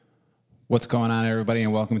What's going on, everybody,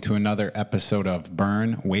 and welcome to another episode of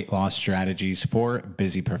Burn Weight Loss Strategies for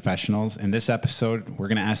Busy Professionals. In this episode, we're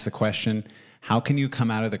going to ask the question, how can you come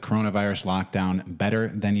out of the coronavirus lockdown better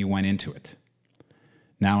than you went into it?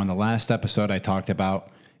 Now, in the last episode, I talked about,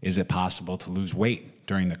 is it possible to lose weight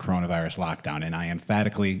during the coronavirus lockdown? And I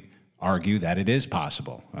emphatically argue that it is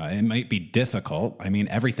possible. It might be difficult. I mean,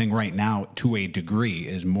 everything right now, to a degree,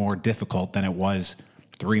 is more difficult than it was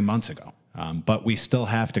 3 months ago. But we still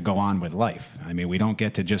have to go on with life. I mean, we don't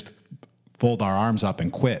get to just fold our arms up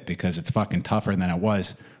and quit because it's fucking tougher than it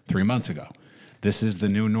was 3 months ago. This is the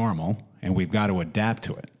new normal, and we've got to adapt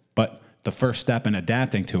to it. But the first step in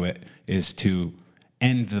adapting to it is to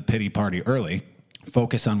end the pity party early,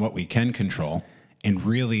 focus on what we can control, and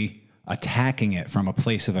really attacking it from a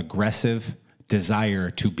place of aggressive desire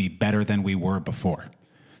to be better than we were before.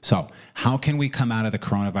 So how can we come out of the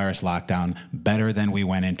coronavirus lockdown better than we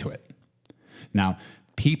went into it? Now,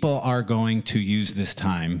 people are going to use this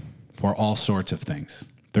time for all sorts of things.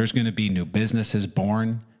 There's going to be new businesses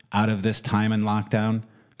born out of this time in lockdown.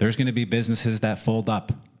 There's going to be businesses that fold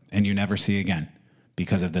up and you never see again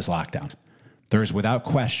because of this lockdown. There's without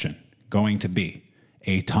question going to be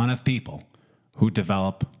a ton of people who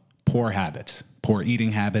develop poor habits, poor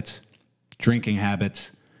eating habits, drinking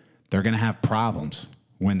habits. They're going to have problems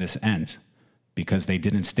when this ends because they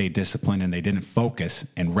didn't stay disciplined and they didn't focus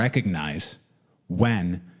and recognize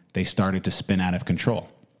when they started to spin out of control.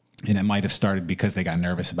 And it might have started because they got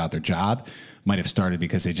nervous about their job, might have started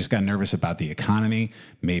because they just got nervous about the economy,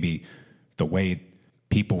 maybe the way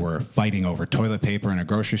people were fighting over toilet paper in a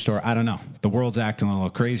grocery store. I don't know. The world's acting a little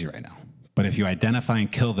crazy right now. But if you identify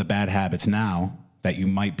and kill the bad habits now that you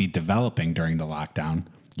might be developing during the lockdown,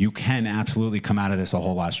 you can absolutely come out of this a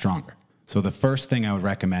whole lot stronger. So the first thing I would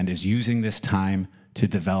recommend is using this time to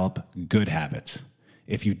develop good habits.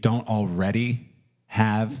 If you don't already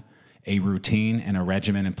have a routine and a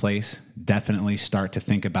regimen in place, definitely start to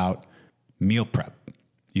think about meal prep.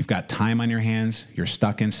 You've got time on your hands, you're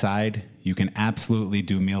stuck inside, you can absolutely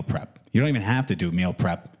do meal prep. You don't even have to do meal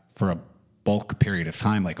prep for a bulk period of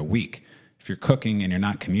time, like a week. If you're cooking and you're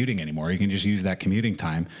not commuting anymore, you can just use that commuting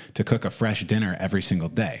time to cook a fresh dinner every single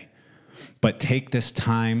day. But take this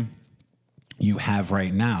time you have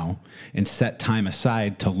right now and set time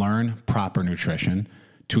aside to learn proper nutrition,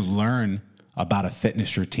 to learn about a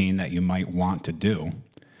fitness routine that you might want to do,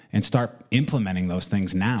 and start implementing those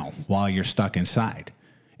things now while you're stuck inside,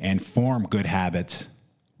 and form good habits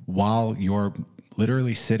while you're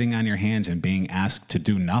literally sitting on your hands and being asked to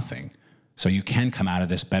do nothing, so you can come out of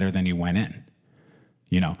this better than you went in.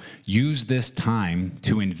 Use this time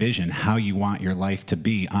to envision how you want your life to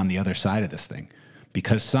be on the other side of this thing,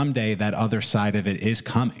 because someday that other side of it is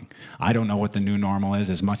coming. I don't know what the new normal is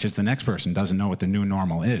as much as the next person doesn't know what the new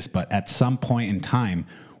normal is, but at some point in time,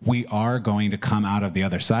 we are going to come out of the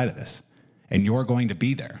other side of this, and you're going to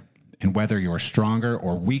be there. And whether you're stronger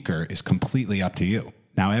or weaker is completely up to you.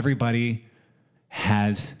 Now, everybody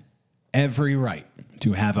has every right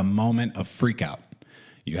to have a moment of freak out.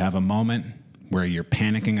 You have a moment where you're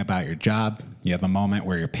panicking about your job. You have a moment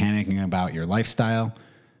where you're panicking about your lifestyle.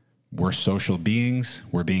 We're social beings.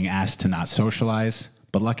 We're being asked to not socialize.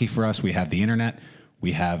 But lucky for us, we have the internet.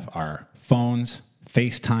 We have our phones,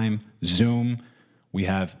 FaceTime, Zoom. We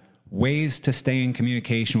have ways to stay in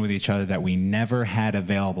communication with each other that we never had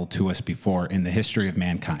available to us before in the history of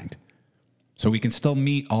mankind. So we can still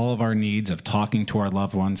meet all of our needs of talking to our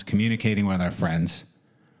loved ones, communicating with our friends,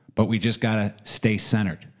 but we just got to stay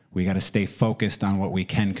centered. We got to stay focused on what we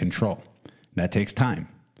can control. That takes time.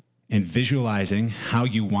 And visualizing how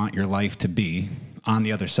you want your life to be on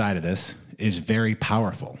the other side of this is very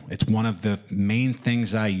powerful. It's one of the main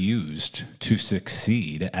things I used to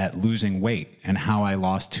succeed at losing weight, and how I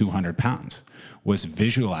lost 200 pounds was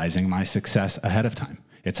visualizing my success ahead of time.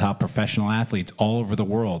 It's how professional athletes all over the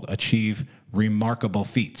world achieve remarkable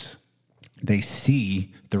feats. They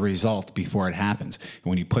see the result before it happens. And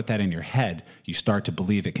when you put that in your head, you start to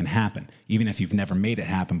believe it can happen. Even if you've never made it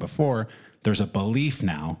happen before, there's a belief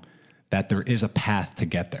now that there is a path to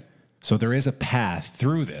get there. So there is a path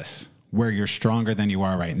through this where you're stronger than you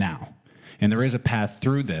are right now. And there is a path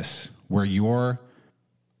through this where you're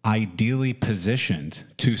ideally positioned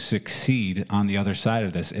to succeed on the other side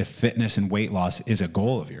of this if fitness and weight loss is a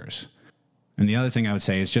goal of yours. And the other thing I would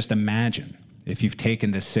say is just imagine if you've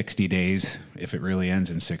taken this 60 days, if it really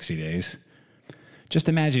ends in 60 days, just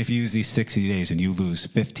imagine if you use these 60 days and you lose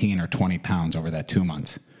 15 or 20 pounds over that 2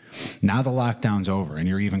 months. Now the lockdown's over and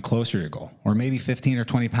you're even closer to your goal. Or maybe 15 or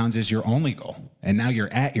 20 pounds is your only goal. And now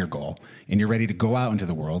you're at your goal and you're ready to go out into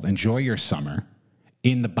the world, enjoy your summer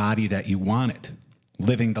in the body that you wanted.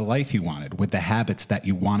 living the life you wanted with the habits that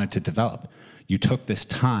you wanted to develop. You took this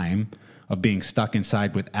time of being stuck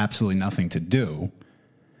inside with absolutely nothing to do,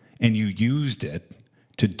 and you used it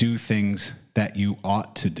to do things that you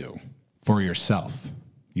ought to do for yourself.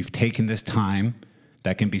 You've taken this time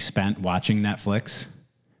that can be spent watching Netflix,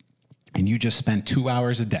 and you just spend 2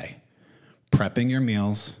 hours a day prepping your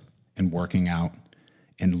meals and working out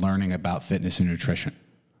and learning about fitness and nutrition.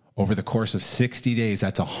 Over the course of 60 days,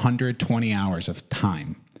 that's 120 hours of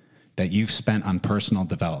time that you've spent on personal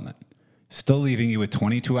development. Still leaving you with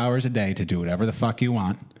 22 hours a day to do whatever the fuck you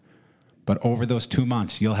want. But over those 2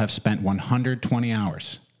 months, you'll have spent 120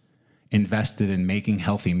 hours invested in making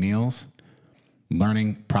healthy meals,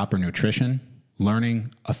 learning proper nutrition,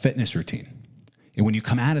 learning a fitness routine. And when you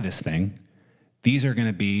come out of this thing, these are going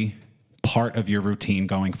to be part of your routine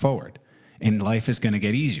going forward. And life is going to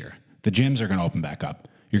get easier. The gyms are going to open back up.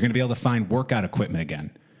 You're going to be able to find workout equipment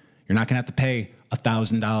again. You're not going to have to pay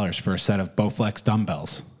 $1,000 for a set of Bowflex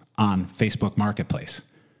dumbbells on Facebook Marketplace.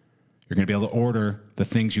 You're going to be able to order the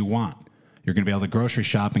things you want. You're going to be able to grocery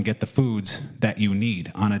shop and get the foods that you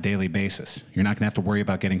need on a daily basis. You're not going to have to worry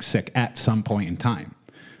about getting sick at some point in time.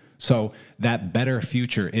 So that better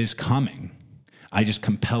future is coming. I just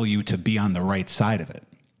compel you to be on the right side of it,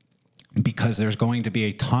 because there's going to be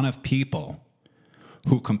a ton of people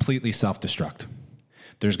who completely self-destruct.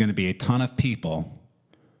 There's going to be a ton of people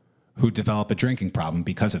who develop a drinking problem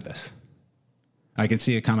because of this. I can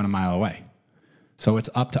see it coming a mile away. So it's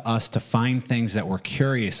up to us to find things that we're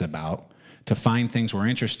curious about, to find things we're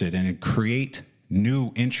interested in, and create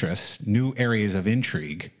new interests, new areas of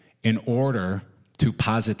intrigue in order to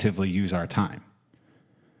positively use our time.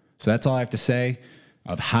 So that's all I have to say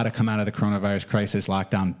of how to come out of the coronavirus crisis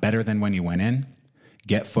lockdown better than when you went in.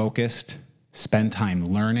 Get focused, spend time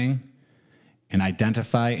learning, and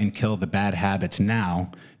identify and kill the bad habits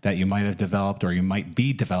now that you might have developed or you might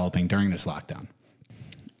be developing during this lockdown.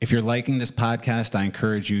 If you're liking this podcast, I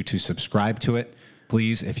encourage you to subscribe to it.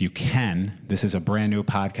 Please, if you can, this is a brand new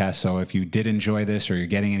podcast, so if you did enjoy this or you're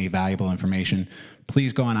getting any valuable information,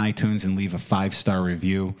 please go on iTunes and leave a 5-star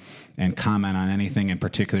review and comment on anything in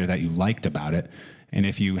particular that you liked about it. And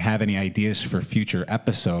if you have any ideas for future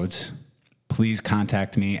episodes, please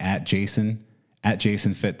contact me at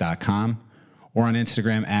jason@jasonfit.com or on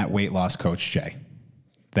Instagram at weightlosscoachj.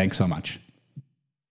 Thanks so much.